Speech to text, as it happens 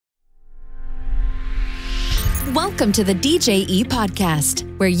Welcome to the DJE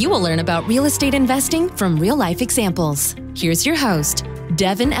Podcast, where you will learn about real estate investing from real-life examples. Here's your host,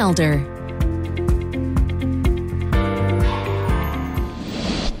 Devin Elder.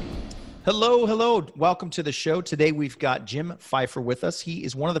 Hello. Welcome to the show. Today we've got Jim Pfeifer with us. He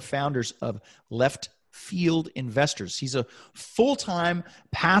is one of the founders of Left Field Investors. He's a full-time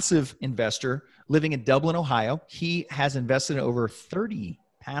passive investor living in Dublin, Ohio. He has invested in over 30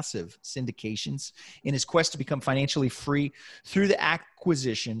 passive syndications in his quest to become financially free through the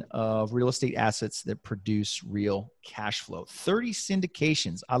acquisition of real estate assets that produce real cash flow. 30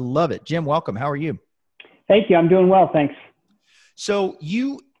 syndications. I love it. Jim, welcome. How are you? Thank you. I'm doing well. Thanks. So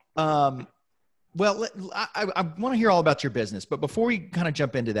you, I want to hear all about your business, but before we kind of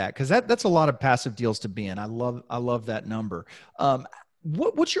jump into that, because that's a lot of passive deals to be in. I love that number.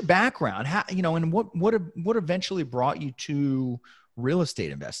 What's your background? How, and what eventually brought you to real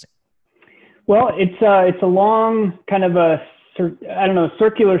estate investing? Well, it's a long kind of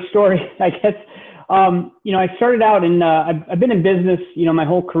circular story, I guess. I started out I've been in business, my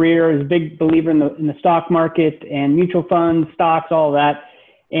whole career. As a big believer in the stock market and mutual funds, stocks, all of that.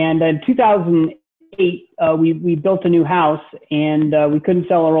 And in 2008, we built a new house and we couldn't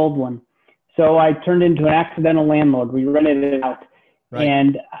sell our old one. So I turned into an accidental landlord. We rented it out. Right.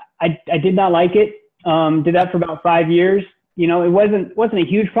 And I did not like it. Did that for about 5 years. It wasn't a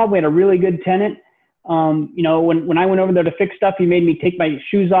huge problem. We had a really good tenant. When I went over there to fix stuff, he made me take my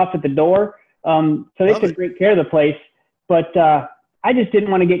shoes off at the door. So they took great care of the place. But I just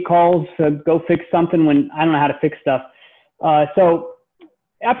didn't want to get calls to go fix something when I don't know how to fix stuff. So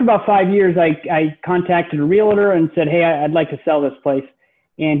after about 5 years, I contacted a realtor and said, hey, I'd like to sell this place.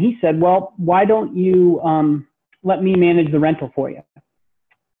 And he said, well, why don't you let me manage the rental for you?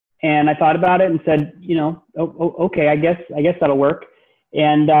 And I thought about it and said, okay, I guess that'll work.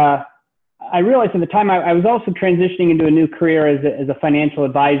 And I realized at the time I was also transitioning into a new career as a financial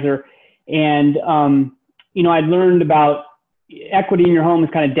advisor. And, I'd learned about equity in your home is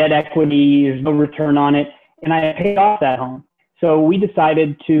kind of dead equity. There's no return on it. And I paid off that home. So we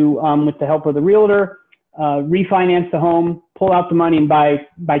decided to, with the help of the realtor, refinance the home, pull out the money and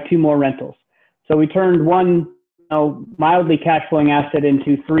buy two more rentals. So we turned one mildly cash flowing asset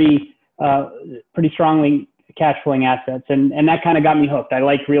into three pretty strongly cash flowing assets. And that kind of got me hooked. I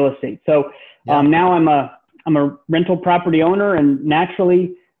like real estate. So now I'm a rental property owner, and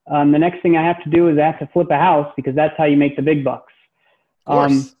naturally the next thing I have to do is I have to flip a house because that's how you make the big bucks. Of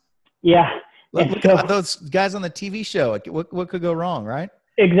course. Yeah. Look at those guys on the TV show. What could go wrong, right?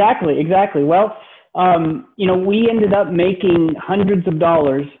 Exactly. Well, we ended up making hundreds of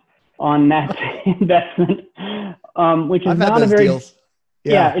dollars on that investment, which is not a very deals.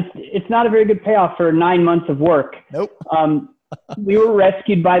 It's not a very good payoff for 9 months of work. Nope. We were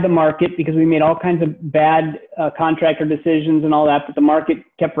rescued by the market because we made all kinds of bad contractor decisions and all that, but the market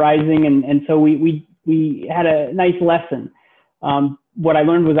kept rising, and so we had a nice lesson. What I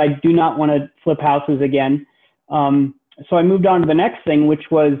learned was I do not want to flip houses again. So I moved on to the next thing,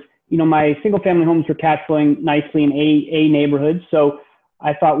 which was, my single family homes were cash flowing nicely in A neighborhoods. So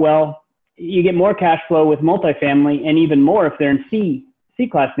I thought, well, you get more cash flow with multifamily and even more if they're in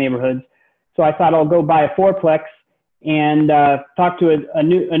C-class neighborhoods. So I thought I'll go buy a fourplex and talk to a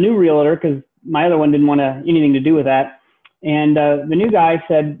new realtor because my other one didn't want anything to do with that. And the new guy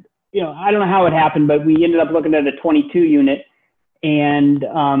said, I don't know how it happened, but we ended up looking at a 22 unit and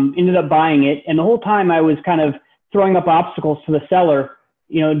ended up buying it. And the whole time I was kind of throwing up obstacles to the seller,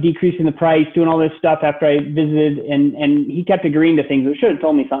 decreasing the price, doing all this stuff after I visited, and he kept agreeing to things. He should have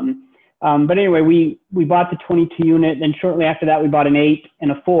told me something. But anyway, we bought the 22 unit, and shortly after that, we bought an 8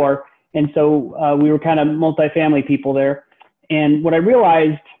 and a 4. And so we were kind of multifamily people there. And what I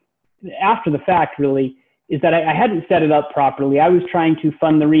realized after the fact really is that I hadn't set it up properly. I was trying to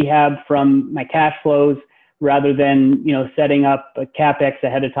fund the rehab from my cash flows rather than, setting up a CapEx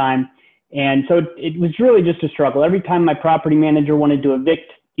ahead of time. And so it was really just a struggle. Every time my property manager wanted to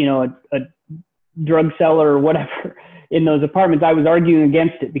evict, a drug seller or whatever in those apartments, I was arguing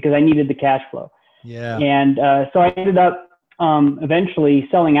against it because I needed the cash flow. Yeah. And so I ended up eventually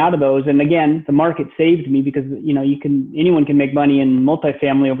selling out of those. And again, the market saved me because, anyone can make money in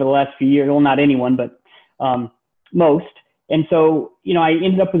multifamily over the last few years. Well, not anyone, but most. And so, I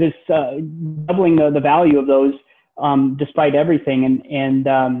ended up with this doubling the value of those despite everything.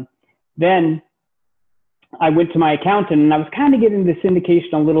 And then I went to my accountant, and I was kind of getting into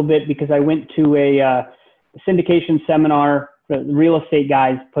syndication a little bit because I went to a syndication seminar that the real estate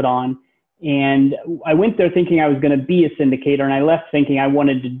guys put on. And I went there thinking I was going to be a syndicator, and I left thinking I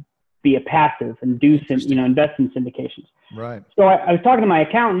wanted to be a passive and invest in syndications. Right. So I was talking to my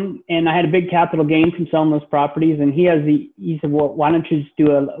accountant, and I had a big capital gain from selling those properties. And he said, well, why don't you just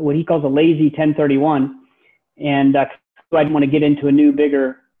do what he calls a lazy 1031? And I didn't want to get into a new,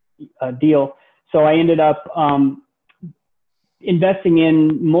 bigger deal. So I ended up investing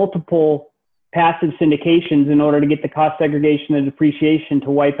in multiple passive syndications in order to get the cost segregation and depreciation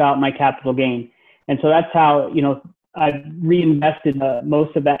to wipe out my capital gain. And so that's how, I've reinvested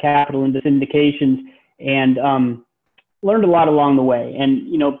most of that capital into syndications and learned a lot along the way.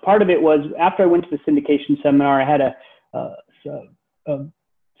 And, part of it was after I went to the syndication seminar, I had a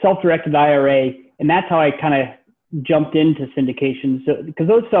self-directed IRA, and that's how I kind of jumped into syndications. So, because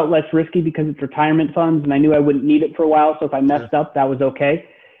those felt less risky because it's retirement funds, and I knew I wouldn't need it for a while. So if I messed up, that was okay.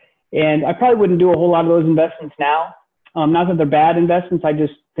 And I probably wouldn't do a whole lot of those investments now. Not that they're bad investments. I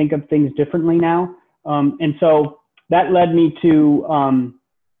just think of things differently now. And so that led me to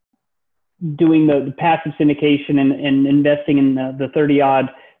doing the passive syndication and investing in the 30-odd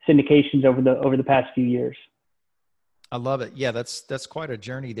syndications over the past few years. I love it. Yeah, that's quite a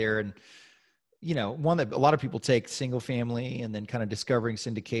journey there. And, one that a lot of people take, single family, and then kind of discovering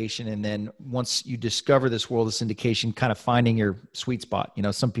syndication. And then once you discover this world of syndication, kind of finding your sweet spot.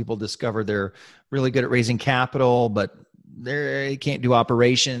 Some people discover they're really good at raising capital, but they can't do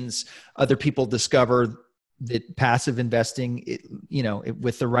operations. Other people discover that passive investing,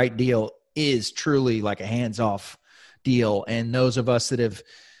 with the right deal is truly like a hands-off deal. And those of us that have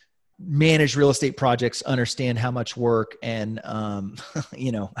managed real estate projects understand how much work and,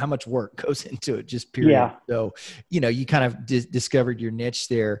 how much work goes into it, just period. Yeah. So, you kind of discovered your niche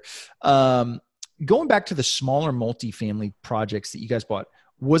there. Going back to the smaller multifamily projects that you guys bought,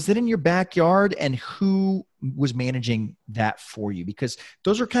 was it in your backyard, and who was managing that for you? Because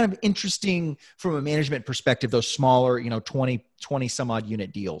those are kind of interesting from a management perspective, those smaller, 20 some odd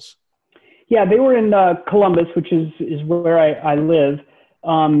unit deals. Yeah, they were in Columbus, which is where I live.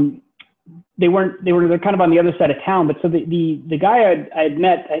 They're kind of on the other side of town. But so the guy I had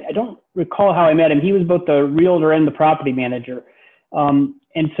met, I don't recall how I met him. He was both the realtor and the property manager.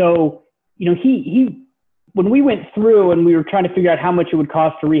 And so, he when we went through and we were trying to figure out how much it would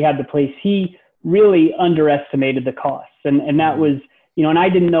cost to rehab the place, he really underestimated the costs. And that was, and I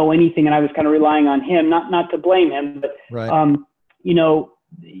didn't know anything, and I was kind of relying on him, not to blame him, but, right.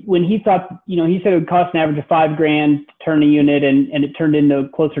 When he thought, he said it would cost an average of $5,000 to turn a unit, and it turned into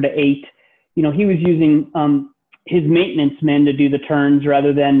closer to $8,000. He was using his maintenance men to do the turns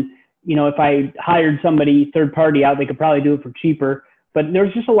rather than, if I hired somebody third party out, they could probably do it for cheaper. But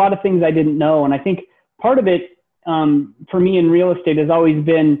there's just a lot of things I didn't know. And I think part of it for me in real estate has always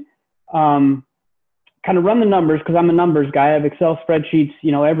been kind of run the numbers, because I'm a numbers guy. I have Excel spreadsheets,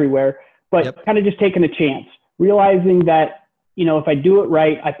 everywhere, but kind of just taking a chance, realizing that, if I do it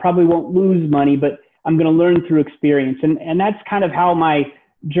right, I probably won't lose money, but I'm going to learn through experience. And that's kind of how my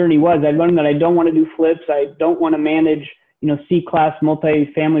journey was. I learned that I don't want to do flips. I don't want to manage, C-class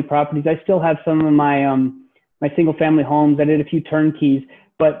multifamily properties. I still have some of my single family homes. I did a few turnkeys,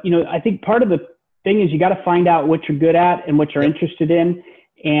 but, I think part of the thing is you got to find out what you're good at and what you're interested in.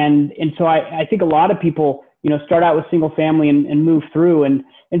 And so I think a lot of people, start out with single family and move through. And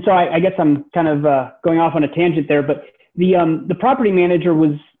so I guess I'm kind of going off on a tangent there, but the property manager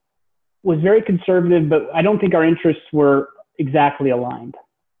was very conservative, but I don't think our interests were exactly aligned.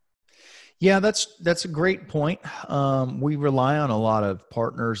 Yeah, that's a great point. We rely on a lot of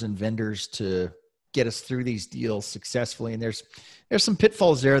partners and vendors to get us through these deals successfully. And there's some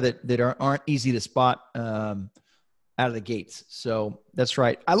pitfalls there that aren't easy to spot out of the gates. So that's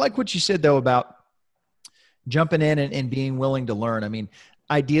right. I like what you said though about jumping in and being willing to learn. I mean,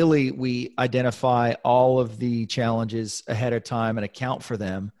 ideally we identify all of the challenges ahead of time and account for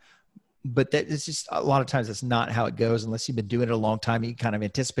them. But that is just a lot of times that's not how it goes unless you've been doing it a long time. You kind of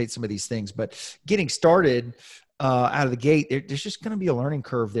anticipate some of these things, but getting started out of the gate, there's just going to be a learning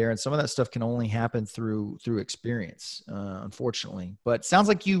curve there. And some of that stuff can only happen through experience, unfortunately. But it sounds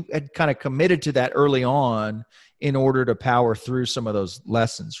like you had kind of committed to that early on in order to power through some of those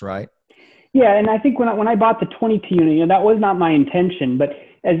lessons, right? Yeah. And I think when I bought the 22 unit, that was not my intention, but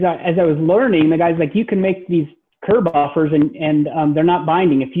as I was learning, the guy's like, you can make these curb offers and they're not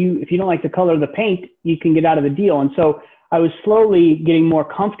binding. If you don't like the color of the paint, you can get out of the deal. And so I was slowly getting more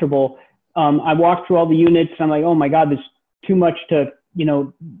comfortable. I walked through all the units and I'm like, oh my God, there's too much it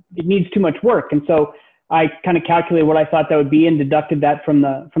needs too much work. And so I kind of calculated what I thought that would be and deducted that from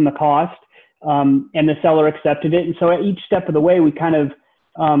the cost. And the seller accepted it. And so at each step of the way, we kind of,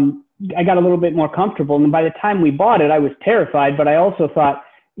 I got a little bit more comfortable. And by the time we bought it, I was terrified, but I also thought,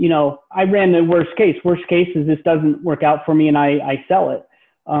 I ran the worst case. Worst case is this doesn't work out for me and I sell it.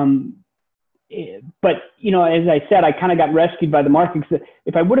 But, as I said, I kind of got rescued by the market, because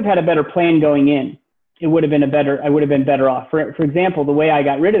if I would have had a better plan going in, I would have been better off. For example, the way I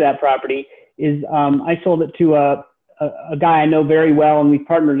got rid of that property is I sold it to a guy I know very well, and we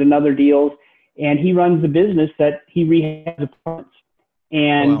partnered in other deals, and he runs a business that he rehabs apartments.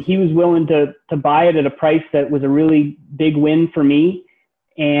 And He was willing to buy it at a price that was a really big win for me.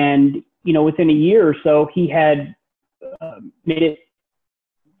 And, within a year or so, he had made it.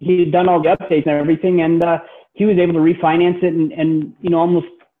 He had done all the updates and everything, and he was able to refinance it and almost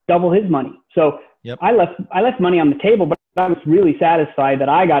double his money. So yep. I left money on the table, but I was really satisfied that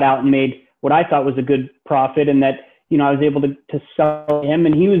I got out and made what I thought was a good profit, and that I was able to sell him,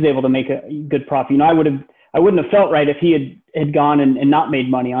 and he was able to make a good profit. I wouldn't have felt right if he had gone and not made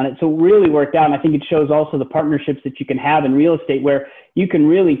money on it. So it really worked out. And I think it shows also the partnerships that you can have in real estate, where you can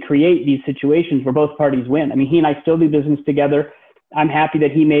really create these situations where both parties win. I mean, he and I still do business together. I'm happy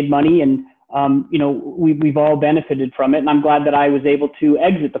that he made money, and we've all benefited from it. And I'm glad that I was able to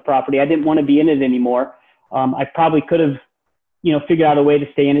exit the property. I didn't want to be in it anymore. I probably could have, figured out a way to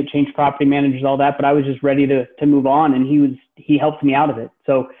stay in it, change property managers, all that, but I was just ready to move on, and he helped me out of it.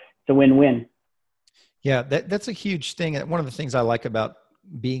 So it's a win-win. Yeah, that's a huge thing. And one of the things I like about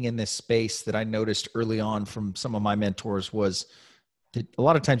being in this space that I noticed early on from some of my mentors was that a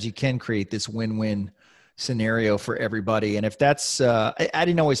lot of times you can create this win-win scenario for everybody. And if that's, I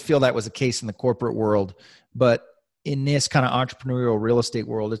didn't always feel that was the case in the corporate world, but in this kind of entrepreneurial real estate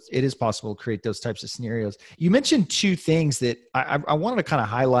world, it is possible to create those types of scenarios. You mentioned two things that I wanted to kind of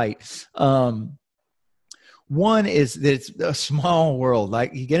highlight. One is that it's a small world.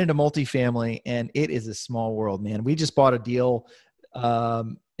 Like, you get into multifamily and it is a small world, man. We just bought a deal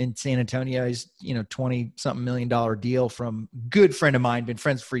in San Antonio. He's, $20-something million deal from a good friend of mine, been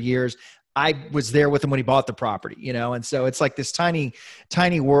friends for years. I was there with him when he bought the property, and so it's like this tiny,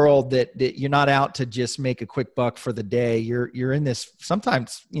 tiny world that you're not out to just make a quick buck for the day. You're in this,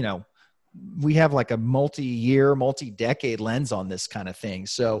 sometimes, we have like a multi-year, multi-decade lens on this kind of thing.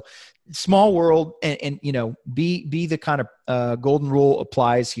 So small world, and be the kind of golden rule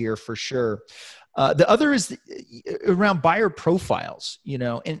applies here for sure. The other is around buyer profiles,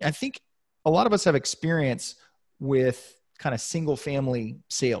 and I think a lot of us have experience with kind of single family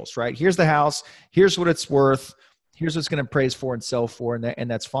sales, right? Here's the house, here's what it's worth, here's what's going to appraise for and sell for,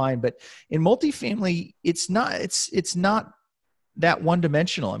 and that's fine. But in multifamily, it's not that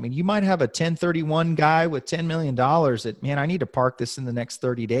one-dimensional. I mean, you might have a 1031 guy with $10 million that, man, I need to park this in the next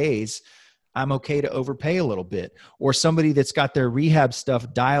 30 days. I'm okay to overpay a little bit. Or somebody that's got their rehab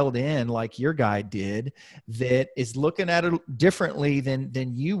stuff dialed in like your guy did, that is looking at it differently than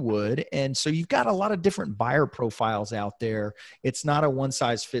you would. And so you've got a lot of different buyer profiles out there. It's not a one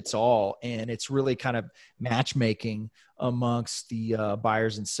size fits all. And it's really kind of matchmaking amongst the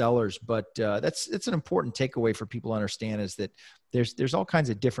buyers and sellers. But it's an important takeaway for people to understand, is that there's all kinds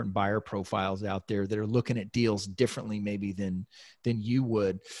of different buyer profiles out there that are looking at deals differently maybe than you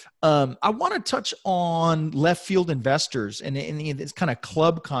would. I want to touch on left field investors and this kind of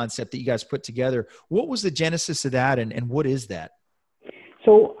club concept that you guys put together. What was the genesis of that, and what is that?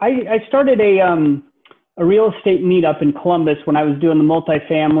 So I started a real estate meetup in Columbus when I was doing the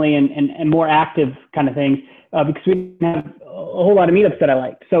multifamily and more active kind of things, because we didn't have a whole lot of meetups that I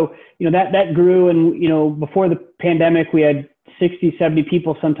liked. So, that grew, and, before the pandemic, we had 60, 70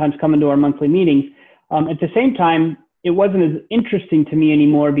 people sometimes coming to our monthly meetings. At the same time, it wasn't as interesting to me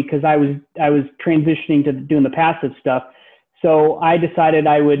anymore because I was transitioning to doing the passive stuff. So I decided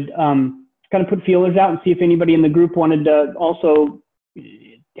I would kind of put feelers out and see if anybody in the group wanted to also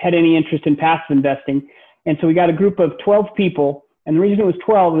had any interest in passive investing. And so we got a group of 12 people. And the reason it was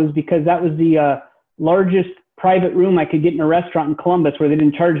 12 was because that was the largest private room I could get in a restaurant in Columbus where they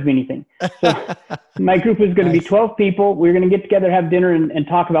didn't charge me anything. So my group was going to be 12 people. We were going to get together, have dinner, and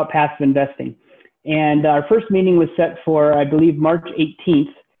talk about passive investing. And our first meeting was set for, I believe, March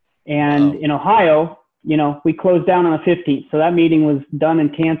 18th. And in Ohio, we closed down on the 15th. So that meeting was done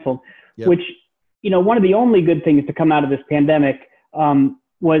and canceled, which, one of the only good things to come out of this pandemic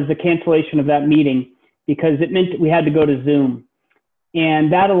was the cancellation of that meeting, because it meant that we had to go to Zoom.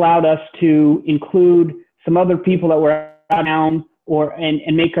 And that allowed us to include some other people that were out of town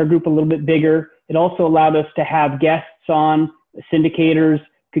and make our group a little bit bigger. It also allowed us to have guests on, syndicators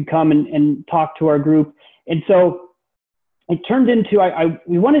could come and talk to our group. And so it turned into,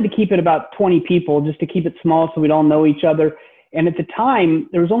 we wanted to keep it about 20 people just to keep it small so we'd all know each other. And at the time,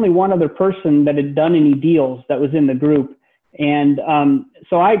 there was only one other person that had done any deals that was in the group. And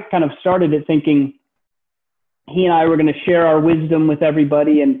so I kind of started it thinking he and I were going to share our wisdom with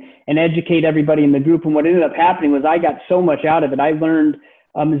everybody and educate everybody in the group. And what ended up happening was I got so much out of it. I learned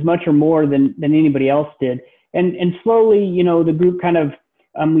as much or more than anybody else did. And slowly, the group kind of,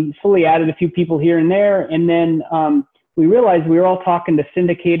 we slowly added a few people here and there. And then we realized we were all talking to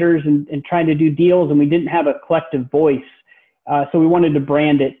syndicators and trying to do deals, and we didn't have a collective voice. So we wanted to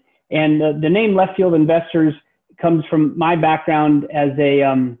brand it. And the name Left Field Investors comes from my background as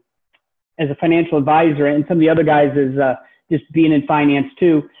a financial advisor, and some of the other guys is just being in finance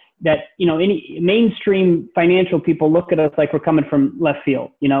too. That, any mainstream financial people look at us like we're coming from left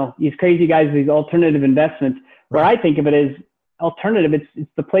field. These crazy guys, these alternative investments. Where I think of it as alternative, it's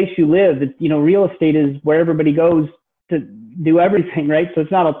the place you live. It's, real estate is where everybody goes to do everything, right? So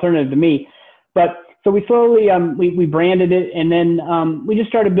it's not alternative to me. But so we slowly we branded it, and then we just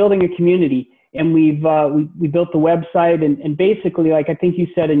started building a community. And we built the website, and basically, like I think you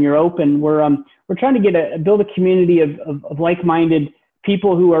said in your open, we're trying to build a community of like-minded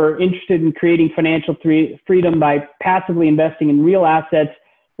people who are interested in creating financial freedom by passively investing in real assets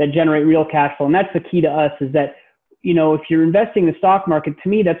that generate real cash flow. And that's the key to us, is that, if you're investing in the stock market, to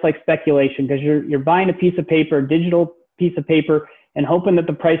me, that's like speculation, because you're buying a piece of paper, a digital piece of paper, and hoping that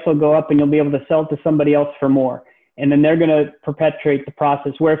the price will go up and you'll be able to sell it to somebody else for more. And then they're going to perpetuate the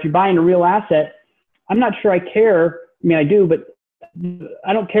process. Where if you're buying a real asset, I'm not sure I care. I mean, I do, but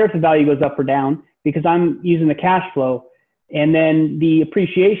I don't care if the value goes up or down, because I'm using the cash flow. And then the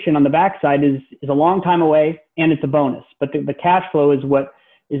appreciation on the backside is a long time away, and it's a bonus. But the cash flow is what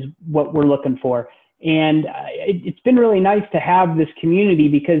we're looking for. And it's been really nice to have this community,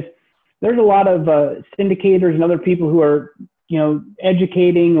 because there's a lot of syndicators and other people who are,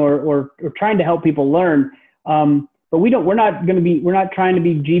 educating or trying to help people learn. But we're not trying to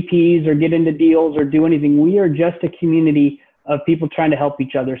be GPs or get into deals or do anything. We are just a community of people trying to help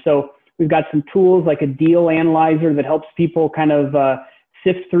each other. So we've got some tools like a deal analyzer that helps people kind of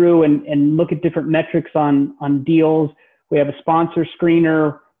sift through and look at different metrics on deals. We have a sponsor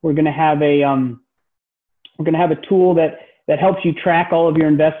screener. We're going to have a tool that helps you track all of your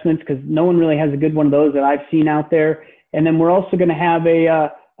investments, because no one really has a good one of those that I've seen out there. And then we're also going to have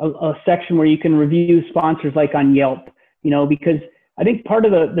a section where you can review sponsors, like on Yelp, because I think part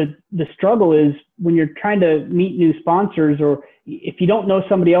of the struggle is when you're trying to meet new sponsors, or if you don't know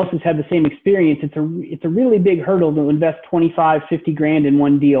somebody else has had the same experience, it's a really big hurdle to invest 25, 50 grand in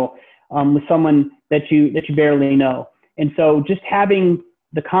one deal with someone that you barely know. And so just having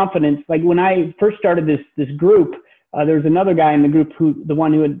the confidence, like when I first started this group, there was another guy in the group who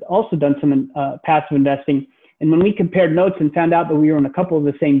had also done some passive investing. And when we compared notes and found out that we were in a couple of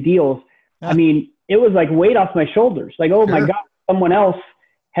the same deals, I mean, it was like weight off my shoulders. Like, oh my God, someone else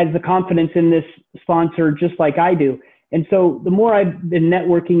has the confidence in this sponsor just like I do. And so the more I've been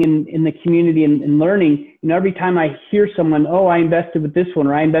networking in the community and learning, every time I hear someone, oh, I invested with this one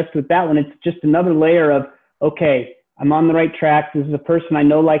or I invested with that one, it's just another layer of, okay, I'm on the right track. This is a person I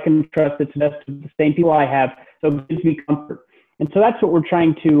know, like, and trust that's invested with the same people I have. So it gives me comfort. And so that's what we're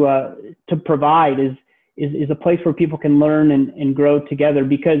trying to provide is a place where people can learn and grow together.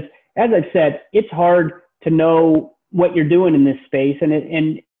 Because as I've said, it's hard to know what you're doing in this space.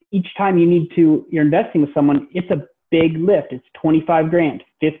 And each time you're investing with someone, it's a big lift. It's 25 grand,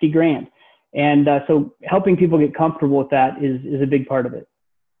 50 grand. And so helping people get comfortable with that is a big part of it.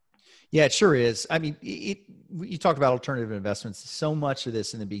 Yeah, it sure is. I mean, you talked about alternative investments. So much of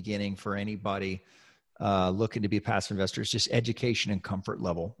this in the beginning for anybody looking to be a passive investor is just education and comfort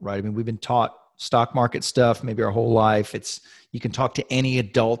level, right? I mean, we've been taught stock market stuff maybe our whole life. You can talk to any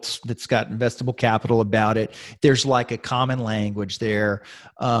adult that's got investable capital about it. There's like a common language there.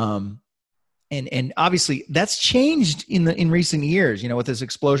 And obviously that's changed in recent years, with this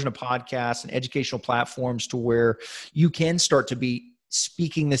explosion of podcasts and educational platforms to where you can start to be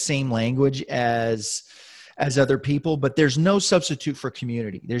speaking the same language as other people, but there's no substitute for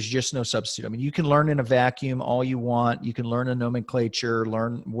community. There's just no substitute. I mean, you can learn in a vacuum all you want. You can learn a nomenclature,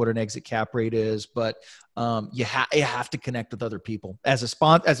 learn what an exit cap rate is, but you have to connect with other people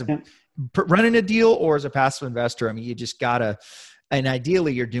running a deal or as a passive investor. I mean, you just gotta, and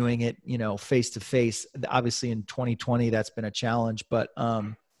ideally you're doing it, face to face. Obviously in 2020, that's been a challenge, but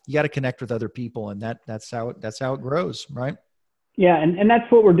you got to connect with other people, and that's how it grows, right? Yeah. And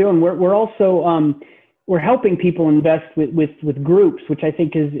that's what we're doing. We're also, we're helping people invest with groups, which I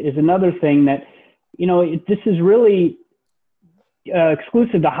think is another thing that, this is really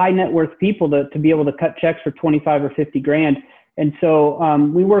exclusive to high net worth people to be able to cut checks for 25 or 50 grand. And so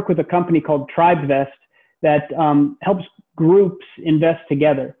we work with a company called TribeVest that helps groups invest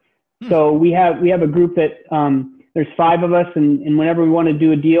together. So we have a group that there's 5 of us, and whenever we want to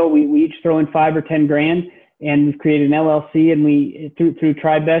do a deal, we each throw in 5 or 10 grand. And we've created an LLC, and we through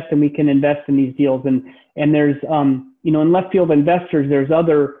TribeVest, and we can invest in these deals. And there's in left field investors, there's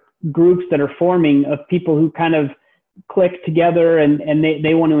other groups that are forming of people who kind of click together and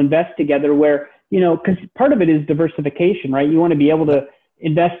they want to invest together where, because part of it is diversification, right? You want to be able to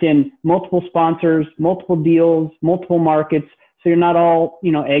invest in multiple sponsors, multiple deals, multiple markets. So you're not all,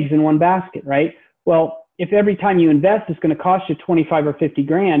 eggs in one basket, right? Well, if every time you invest, it's going to cost you 25 or 50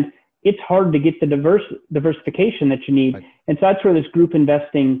 grand, it's hard to get the diversification that you need. Right. And so that's where this group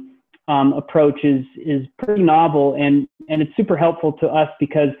investing approach is pretty novel, and it's super helpful to us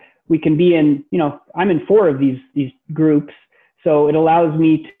because we can be in, I'm in 4 of these groups. So it allows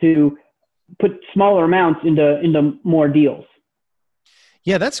me to put smaller amounts into more deals.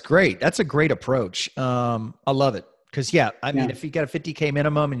 Yeah, that's great. That's a great approach. I love it. Cause I mean, if you got a 50K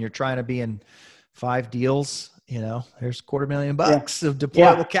minimum and you're trying to be in 5 deals, there's $250,000 of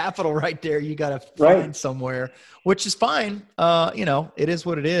deployable capital right there. You got to find somewhere, which is fine. It is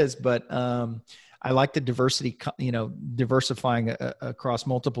what it is, but I like the diversity, diversifying across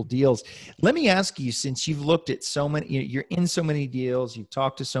multiple deals. Let me ask you, since you've looked at so many, you're in so many deals, you've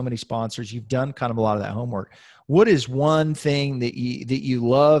talked to so many sponsors, you've done kind of a lot of that homework. What is one thing that you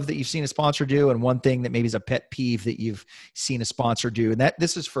love that you've seen a sponsor do, and one thing that maybe is a pet peeve that you've seen a sponsor do? And that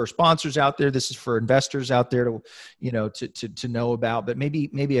this is for sponsors out there, this is for investors out there to know about, but maybe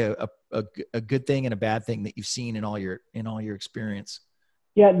a good thing and a bad thing that you've seen in all your experience.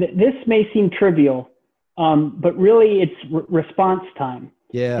 Yeah, this may seem trivial, but really it's response time.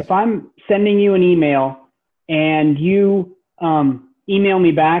 Yeah. If I'm sending you an email and you email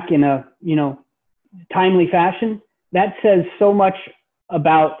me back in a timely fashion, that says so much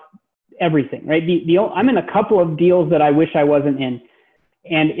about everything, right? I'm in a couple of deals that I wish I wasn't in,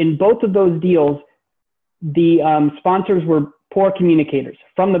 and in both of those deals, the sponsors were poor communicators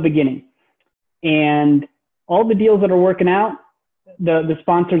from the beginning, and all the deals that are working out, the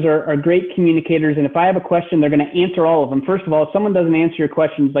sponsors are great communicators. And if I have a question, they're going to answer all of them. First of all, if someone doesn't answer your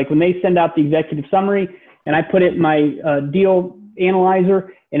questions, like when they send out the executive summary and I put it in my deal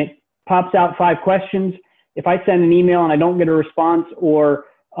analyzer and it pops out 5 questions, if I send an email and I don't get a response, or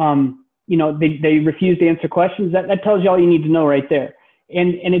they refuse to answer questions, that tells you all you need to know right there.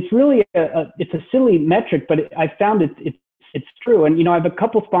 And it's really it's a silly metric, but I found it's true. And I have a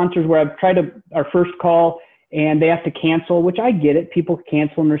couple sponsors where I've tried our first call and they have to cancel, which I get it. People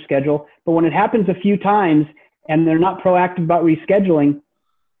cancel in their schedule. But when it happens a few times and they're not proactive about rescheduling,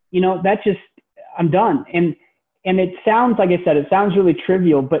 I'm done. And it sounds, like I said, it sounds really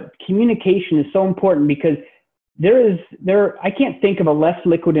trivial, but communication is so important because I can't think of a less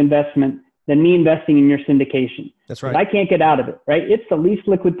liquid investment than me investing in your syndication. That's right. I can't get out of it, right? It's the least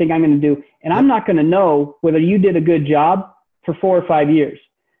liquid thing I'm going to do. And I'm not going to know whether you did a good job for 4 or 5 years.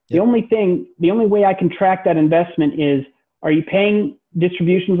 The only way I can track that investment is, are you paying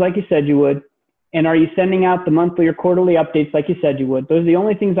distributions like you said you would? And are you sending out the monthly or quarterly updates like you said you would? Those are the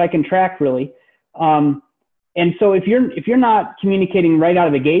only things I can track, really. And so if you're not communicating right out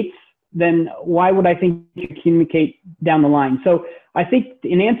of the gates, then why would I think you communicate down the line? So I think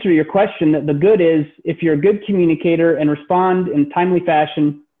in answer to your question, that the good is if you're a good communicator and respond in timely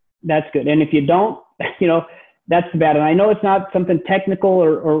fashion, that's good. And if you don't, that's the bad. And I know it's not something technical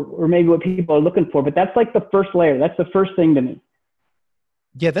or maybe what people are looking for, but that's like the first layer. That's the first thing to me.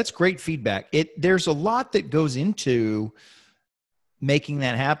 Yeah, that's great feedback. There's a lot that goes into making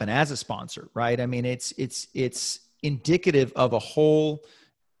that happen as a sponsor, right? I mean, it's indicative of a whole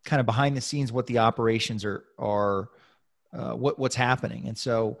kind of behind the scenes, what the operations are what's happening. And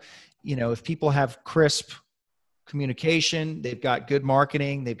so, if people have crisp communication, they've got good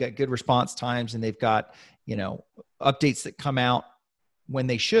marketing, they've got good response times, and they've got, updates that come out when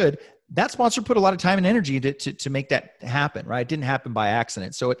they should, that sponsor put a lot of time and energy to make that happen, right? It didn't happen by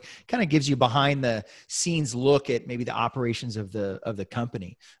accident. So it kind of gives you behind the scenes look at maybe the operations of the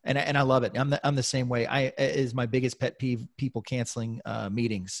company. And I love it. I'm the same way. It is my biggest pet peeve, people canceling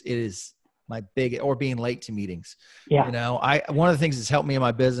meetings. It is my or being late to meetings. Yeah. One of the things that's helped me in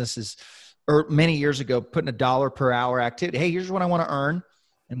my business is, or many years ago, putting $1 per hour activity. Hey, here's what I want to earn.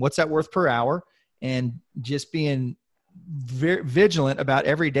 And what's that worth per hour? And just being very vigilant about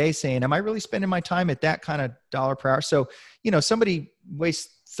every day saying, am I really spending my time at that kind of $1 per hour? So, somebody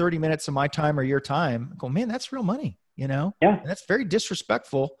wastes 30 minutes of my time or your time. I go, man, that's real money, Yeah. And that's very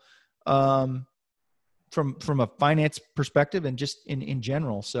disrespectful from a finance perspective and just in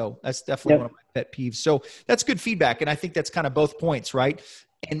general. So that's definitely one of my pet peeves. So that's good feedback. And I think that's kind of both points, right?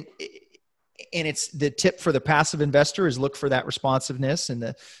 And it's the tip for the passive investor is look for that responsiveness. And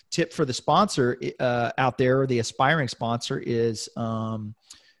the tip for the sponsor out there, or the aspiring sponsor, is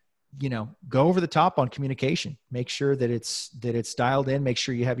go over the top on communication. Make sure that it's dialed in. Make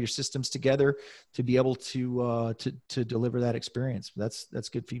sure you have your systems together to be able to deliver that experience. That's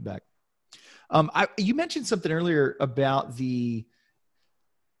good feedback. You mentioned something earlier about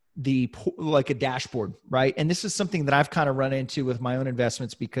like a dashboard, right? And this is something that I've kind of run into with my own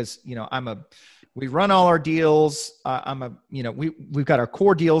investments because, we run all our deals. We've got our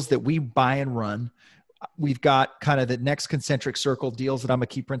core deals that we buy and run. We've got kind of the next concentric circle deals that I'm a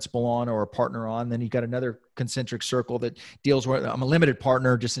key principal on or a partner on. Then you've got another concentric circle that deals where I'm a limited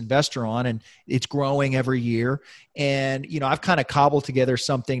partner, just investor on, and it's growing every year. And, I've kind of cobbled together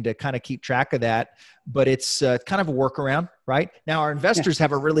something to kind of keep track of that, but it's kind of a workaround, right? Now our investors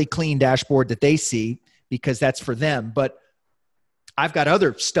have a really clean dashboard that they see because that's for them, but I've got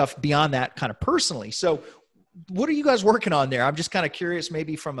other stuff beyond that kind of personally. So what are you guys working on there? I'm just kind of curious,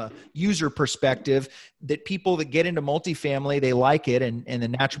 maybe from a user perspective, that people that get into multifamily, they like it. And the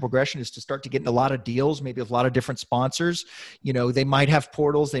natural progression is to start to get in a lot of deals, maybe with a lot of different sponsors. They might have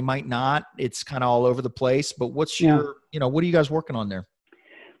portals, they might not. It's kind of all over the place. But what's what are you guys working on there?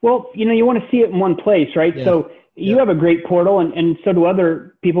 Well, you want to see it in one place, right? Yeah. So you have a great portal and so do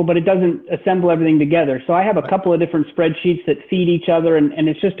other people, but it doesn't assemble everything together. So I have a couple of different spreadsheets that feed each other, and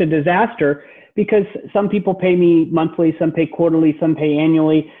it's just a disaster. Because some people pay me monthly, some pay quarterly, some pay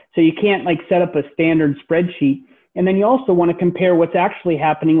annually. So you can't set up a standard spreadsheet. And then you also want to compare what's actually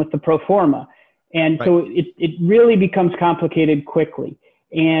happening with the pro forma. And right. So it really becomes complicated quickly.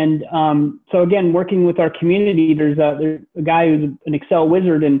 And so again, working with our community, there's a guy who's an Excel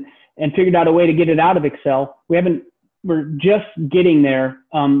wizard and figured out a way to get it out of Excel. We're just getting there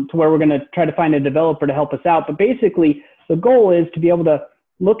to where we're going to try to find a developer to help us out. But basically the goal is to be able to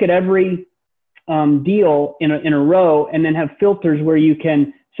look at every deal in a row and then have filters where you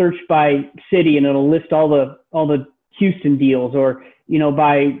can search by city and it'll list all the Houston deals, or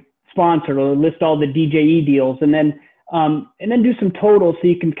by sponsor, it'll list all the DJE deals, and then do some totals so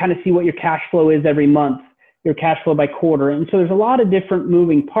you can kind of see what your cash flow is every month, your cash flow by quarter. And so there's a lot of different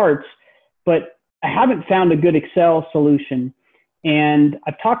moving parts, but I haven't found a good Excel solution. And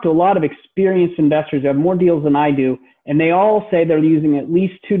I've talked to a lot of experienced investors who have more deals than I do, and they all say they're using at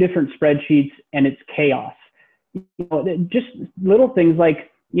least 2 different spreadsheets, and it's chaos. Just little things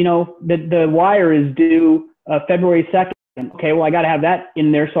like, the wire is due February 2nd. Okay, well, I got to have that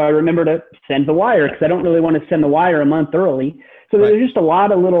in there so I remember to send the wire, because I don't really want to send the wire a month early. So right. There's just a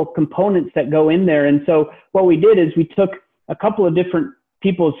lot of little components that go in there. And so what we did is we took a couple of different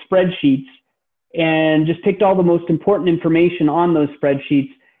people's spreadsheets and just picked all the most important information on those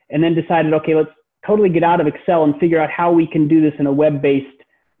spreadsheets, and then decided, okay, let's totally get out of Excel and figure out how we can do this in a web-based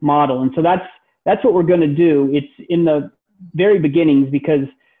model. And so that's what we're going to do. It's in the very beginnings because,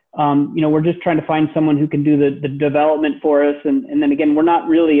 we're just trying to find someone who can do the development for us. And then again, we're not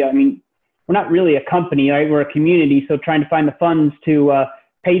really a company, right? We're a community. So trying to find the funds to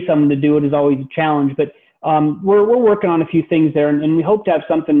pay someone to do it is always a challenge. But we're working on a few things there, and we hope to have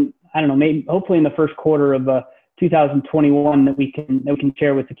something, I don't know, maybe hopefully in the first quarter of 2021 that we can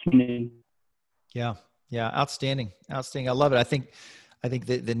share with the community. Yeah. Outstanding. I love it. I think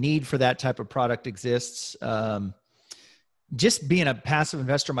the need for that type of product exists. Just being a passive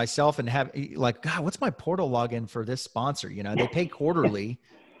investor myself and God, what's my portal login for this sponsor? They pay quarterly.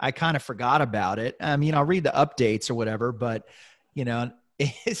 I kind of forgot about it. I'll read the updates or whatever, but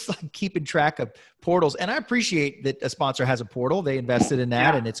it's like keeping track of portals. And I appreciate that a sponsor has a portal. They invested in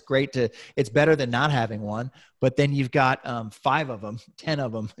that, and it's better than not having one. But then you've got 5 of them, 10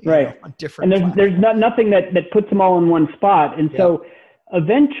 of them, right, on different. And there's nothing that puts them all in one spot. And so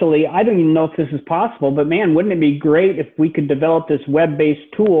eventually, I don't even know if this is possible, but man, wouldn't it be great if we could develop this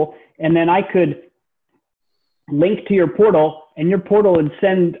web-based tool, and then I could link to your portal, and your portal would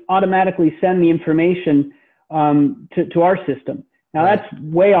automatically send the information to our system. Now that's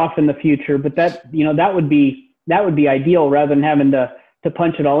way off in the future, but that would be ideal rather than having to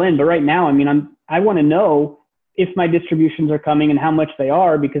punch it all in. But right now, I want to know if my distributions are coming and how much they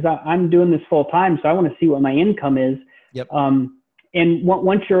are, because I'm doing this full time. So I want to see what my income is. Yep. And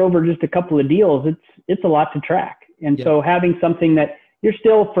once you're over just a couple of deals, it's a lot to track. And so having something that you're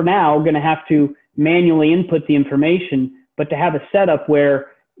still for now going to have to manually input the information, but to have a setup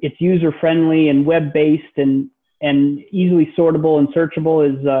where it's user friendly and web based and easily sortable and searchable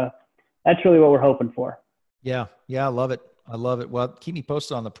is that's really what we're hoping for. Yeah. I love it. Well, keep me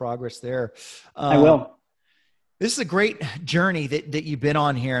posted on the progress there. I will. This is a great journey that you've been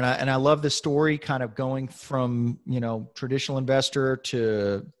on here. And I love the story, kind of going from, traditional investor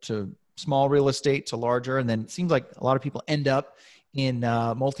to small real estate to larger. And then it seems like a lot of people end up in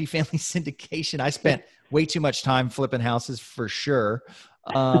multifamily syndication. I spent way too much time flipping houses for sure.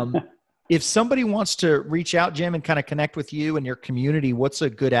 If somebody wants to reach out, Jim, and kind of connect with you and your community, what's a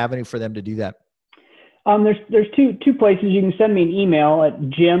good avenue for them to do that? There's two places. You can send me an email at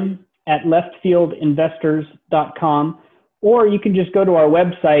jim@leftfieldinvestors.com, or you can just go to our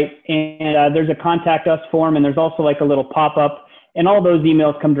website and there's a contact us form, and there's also like a little pop-up, and all those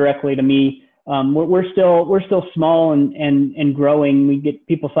emails come directly to me. We're still small and growing. We get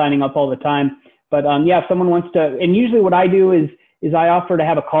people signing up all the time, but if someone wants to, and usually what I do is I offer to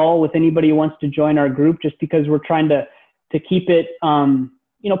have a call with anybody who wants to join our group, just because we're trying to keep it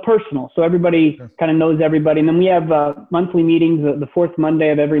personal, so everybody kind of knows everybody. And then we have monthly meetings the fourth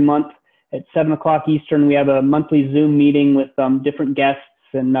Monday of every month at 7:00 Eastern. We have a monthly Zoom meeting with different guests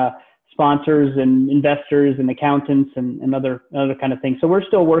and sponsors and investors and accountants and other kind of things. So we're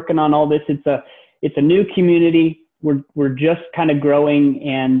still working on all this. It's a new community. We're just kind of growing,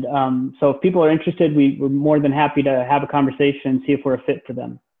 and so if people are interested, we're more than happy to have a conversation and see if we're a fit for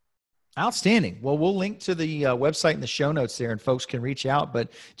them. Outstanding. Well, we'll link to the website in the show notes there, and folks can reach out. But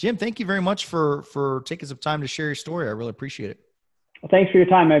Jim, thank you very much for taking some time to share your story. I really appreciate it. Well, thanks for your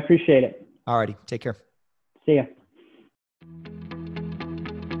time. I appreciate it. All righty. Take care. See ya.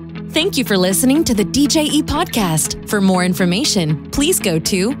 Thank you for listening to the DJE Podcast. For more information, please go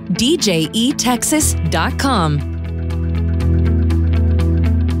to djetexas.com.